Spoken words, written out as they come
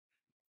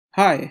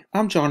Hi,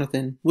 I'm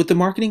Jonathan with the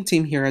marketing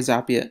team here at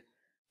Zapiet.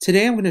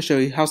 Today I'm going to show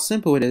you how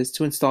simple it is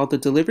to install the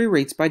Delivery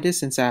Rates by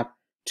Distance app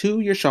to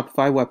your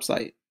Shopify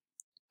website.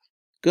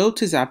 Go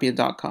to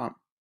Zapiet.com.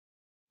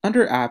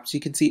 Under apps, you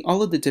can see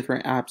all of the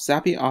different apps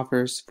Zapiet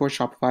offers for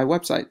Shopify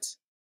websites.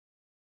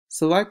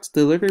 Select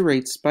Delivery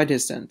Rates by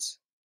Distance.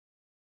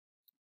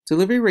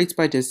 Delivery Rates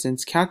by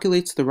Distance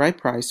calculates the right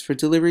price for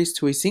deliveries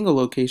to a single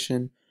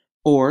location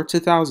or to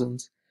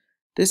thousands.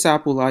 This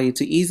app will allow you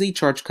to easily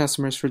charge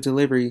customers for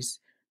deliveries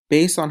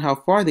based on how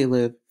far they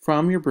live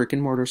from your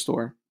brick-and-mortar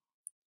store.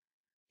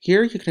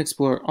 Here you can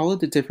explore all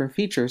of the different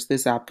features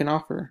this app can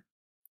offer.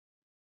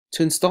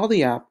 To install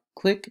the app,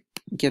 click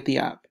Get the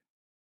app.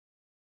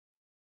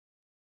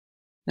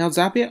 Now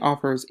Zapiet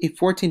offers a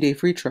 14-day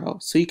free trial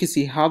so you can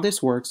see how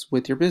this works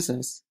with your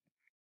business.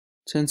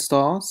 To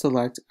install,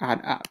 select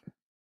Add App.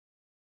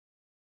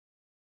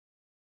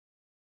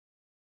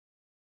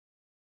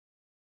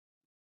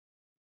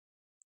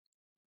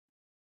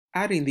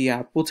 Adding the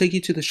app will take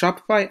you to the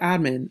Shopify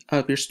admin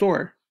of your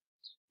store.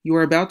 You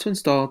are about to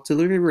install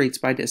Delivery Rates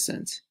by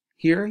Distance.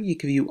 Here you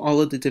can view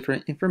all of the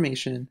different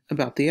information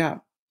about the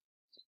app.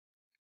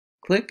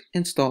 Click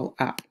Install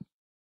App.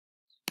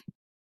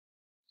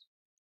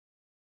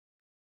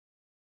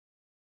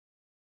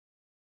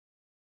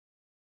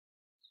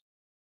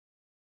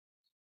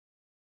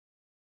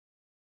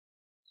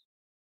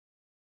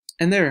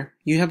 And there,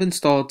 you have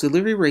installed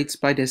Delivery Rates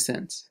by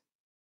Distance.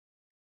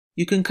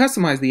 You can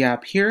customize the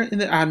app here in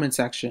the admin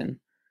section.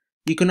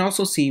 You can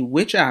also see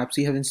which apps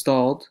you have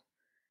installed,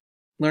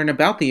 learn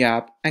about the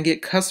app, and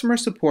get customer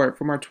support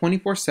from our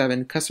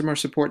 24/7 customer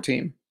support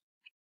team.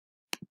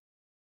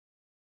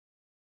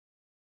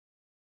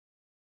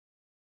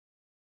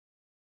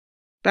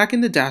 Back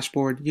in the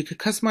dashboard, you can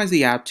customize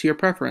the app to your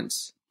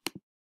preference.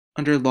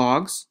 Under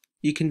Logs,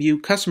 you can view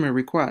customer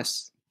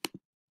requests.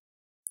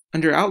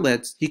 Under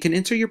Outlets, you can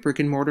enter your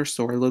brick-and-mortar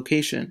store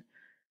location.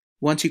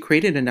 Once you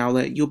created an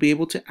outlet, you'll be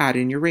able to add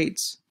in your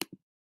rates.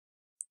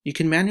 You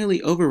can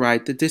manually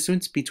override the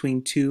distance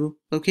between two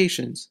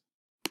locations.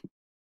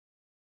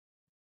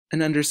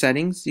 And under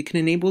Settings, you can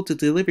enable the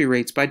delivery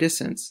rates by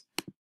distance,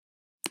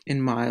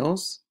 in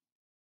miles,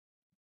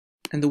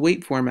 and the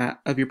weight format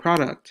of your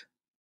product.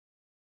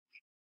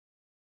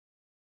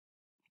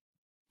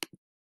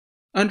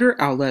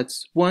 Under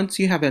Outlets, once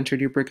you have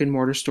entered your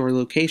brick-and-mortar store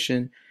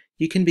location,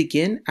 you can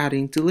begin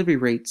adding delivery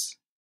rates.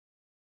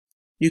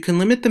 You can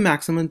limit the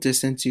maximum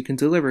distance you can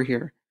deliver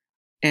here,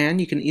 and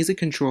you can easily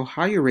control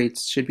how your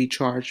rates should be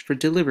charged for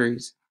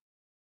deliveries.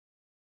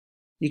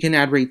 You can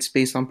add rates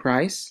based on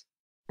price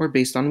or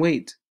based on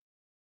weight.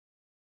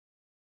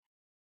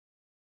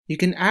 You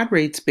can add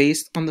rates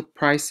based on the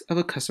price of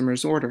a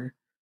customer's order.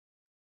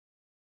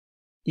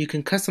 You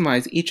can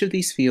customize each of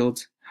these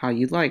fields how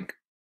you'd like.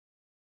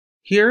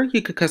 Here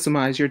you could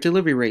customize your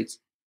delivery rates.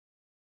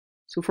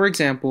 So for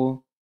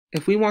example,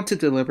 if we want to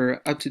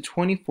deliver up to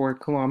 24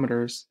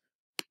 kilometers,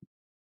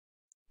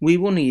 we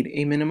will need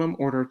a minimum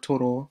order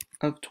total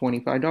of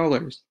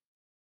 $25.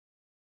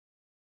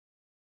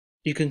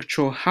 You can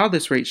control how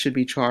this rate should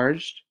be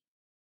charged,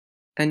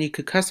 and you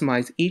could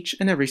customize each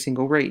and every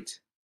single rate.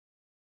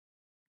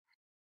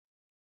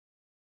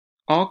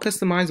 All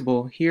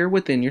customizable here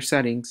within your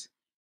settings.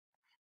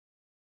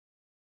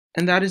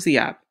 And that is the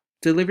app,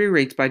 Delivery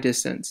Rates by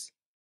Distance.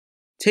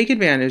 Take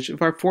advantage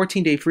of our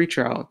 14-day free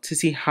trial to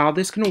see how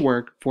this can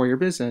work for your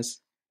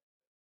business.